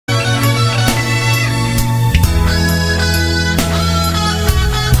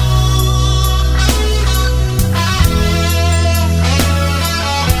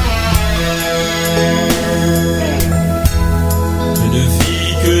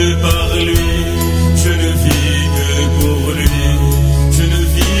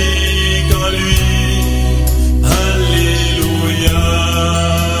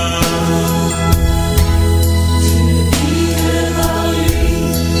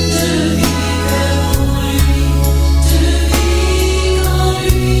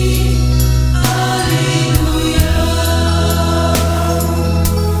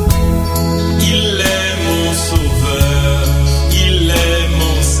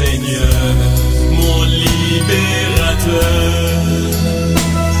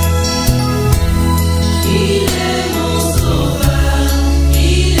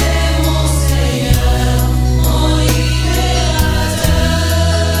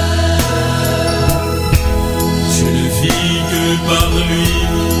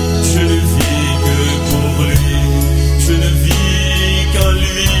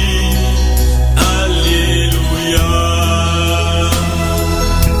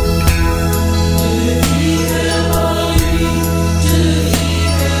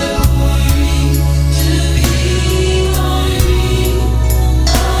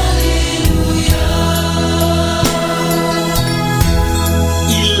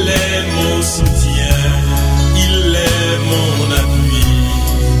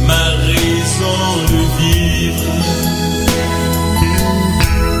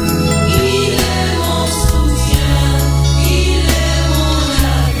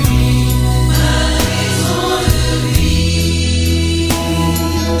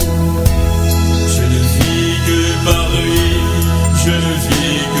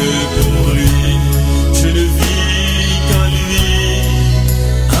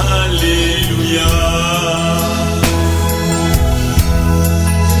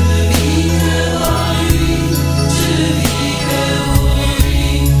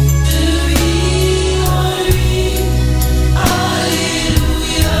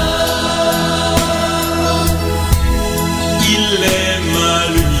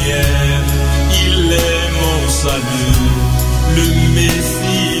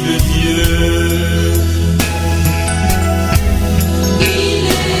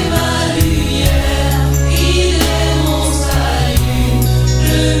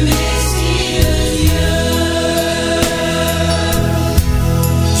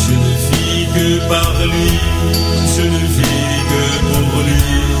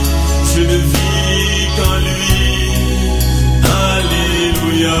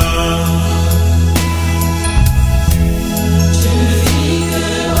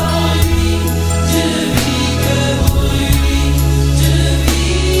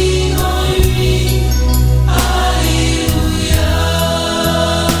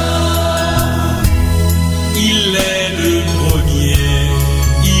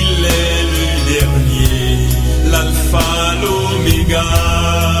Par lui,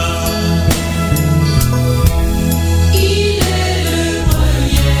 je ne vis que pour lui,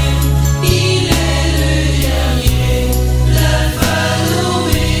 je ne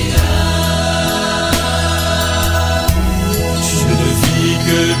vis qu'à lui, alléluia. Je ne vis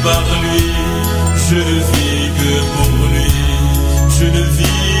que pour lui, je ne vis que pour lui, je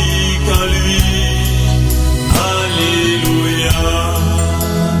vis en lui,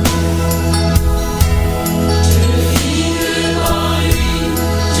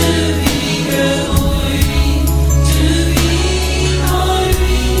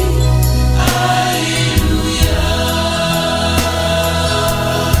 alléluia.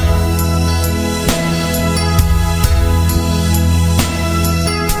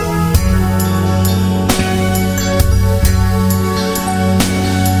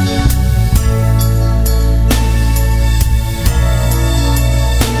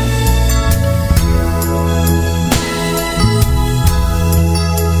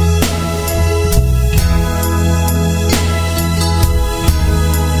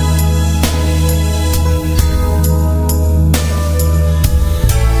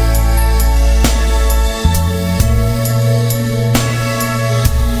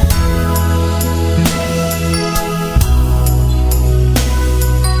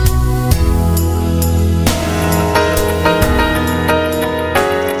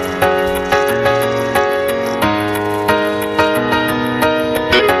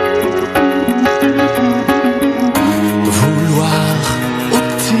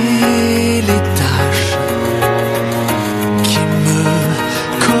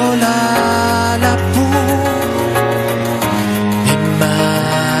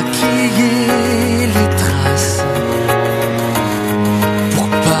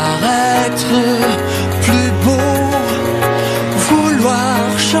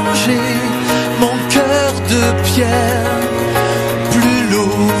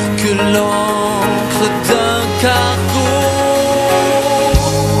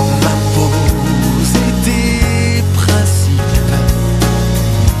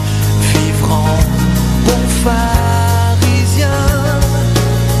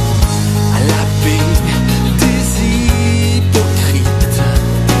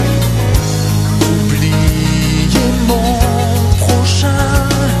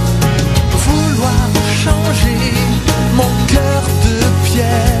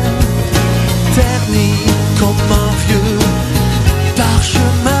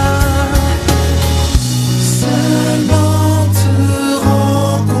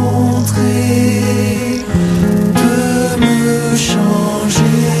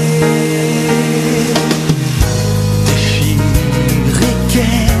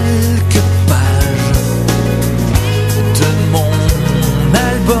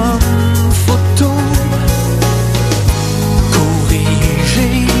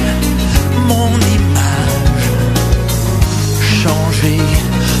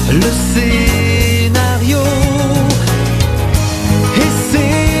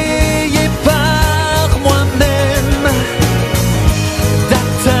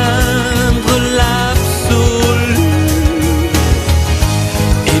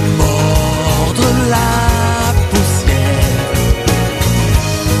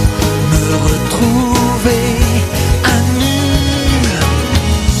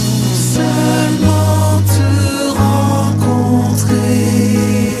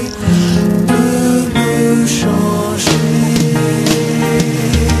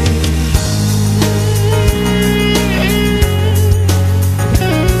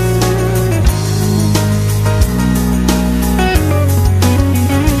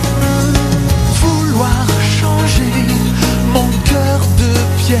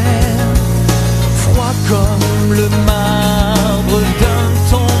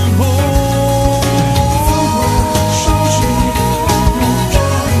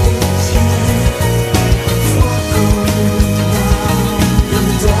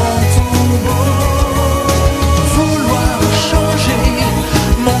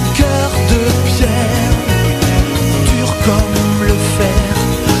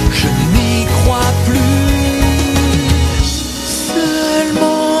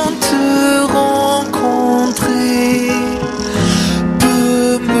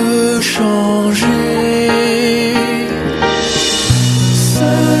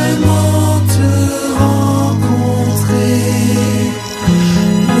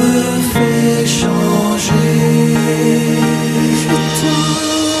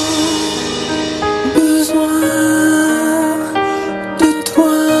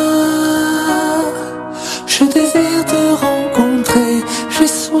 J'ai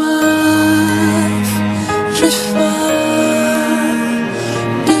soif, j'ai faim.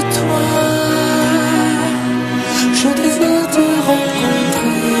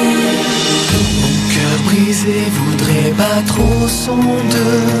 son de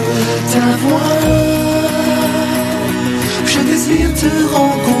ta voix. Je désire te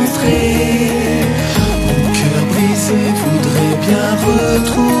rencontrer. Mon cœur brisé voudrait bien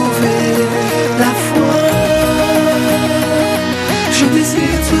retrouver la foi. Je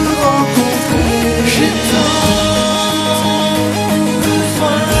désire te rencontrer. J'ai tant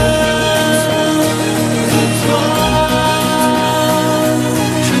besoin de toi.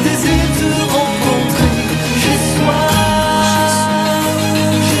 Je désire te rencontrer. J'ai soif,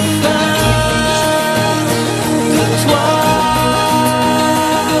 j'ai faim de toi.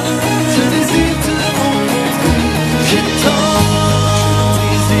 Je désire te rencontrer. J'ai tant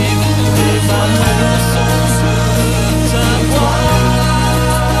désir de voir le sens de ta voix.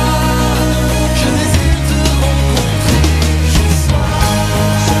 Je désire te rencontrer. J'ai soif,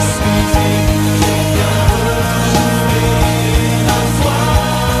 je suis bien retrouver la foi.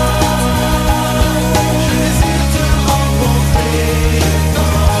 Je désire te rencontrer.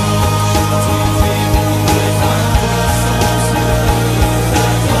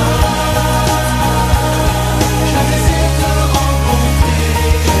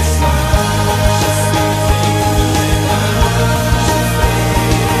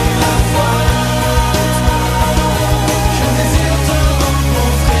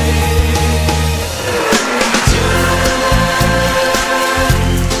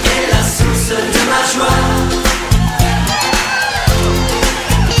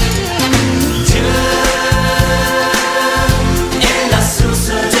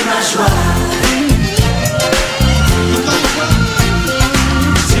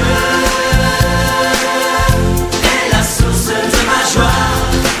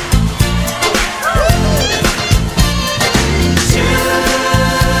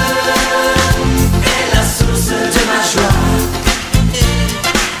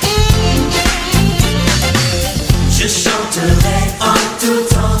 Je chanterai en tout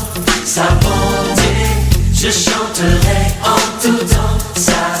temps sa bonté. Je chanterai en tout temps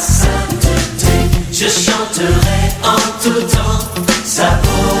sa sainteté. Je chanterai en tout temps sa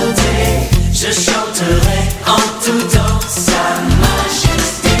beauté. Je chanterai en tout temps sa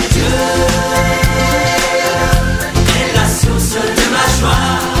majesté. Dieu est la source de ma joie.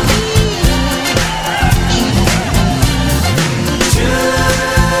 Dieu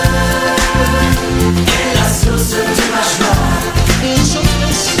est la source de ma joie.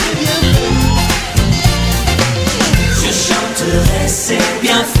 Je chanterai ses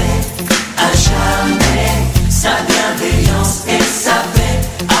bienfaits à jamais. Sa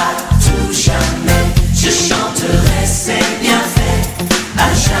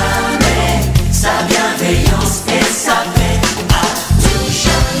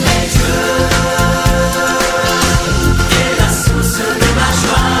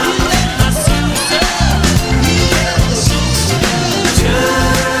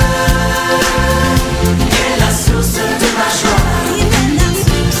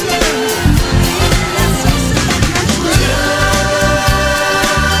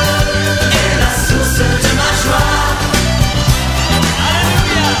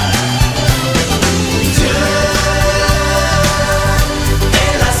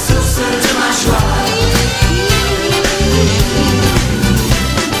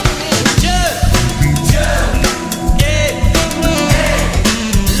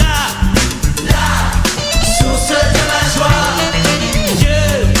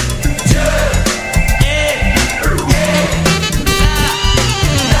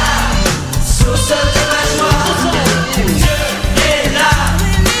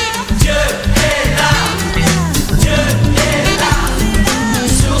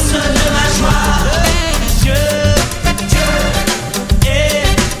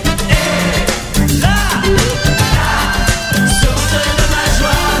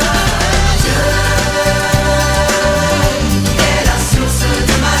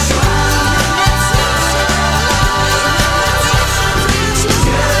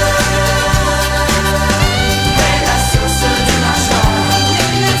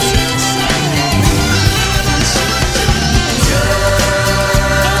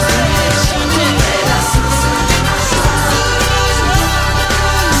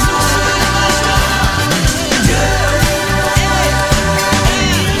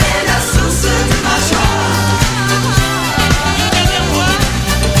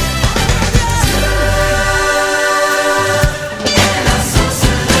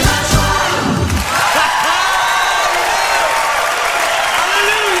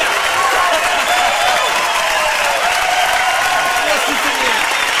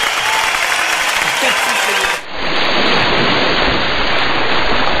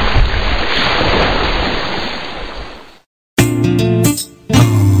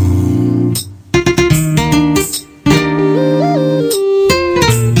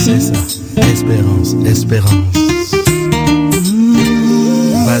d'espérance.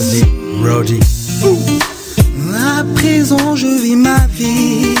 Vas-y, Roddy. À présent je vis ma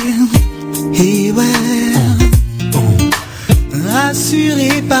vie. Et ouais,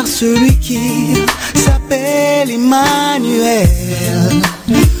 assuré par celui qui s'appelle Emmanuel.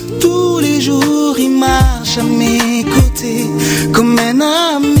 Tous les jours il marche à mes côtés comme un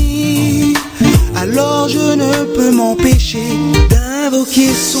ami. Alors je ne peux m'empêcher d'invoquer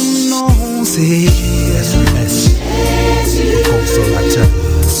son nom. C'est Jésus, consolateur.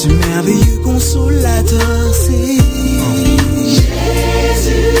 ce merveilleux consolateur. C'est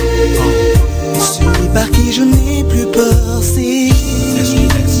celui par qui je n'ai plus peur. C'est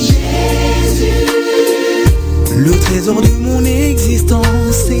le trésor de mon existence.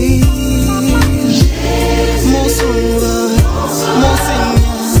 C'est mon sauveur, mon Seigneur.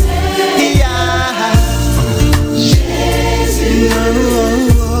 Yeah.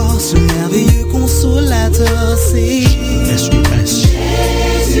 Oh, ce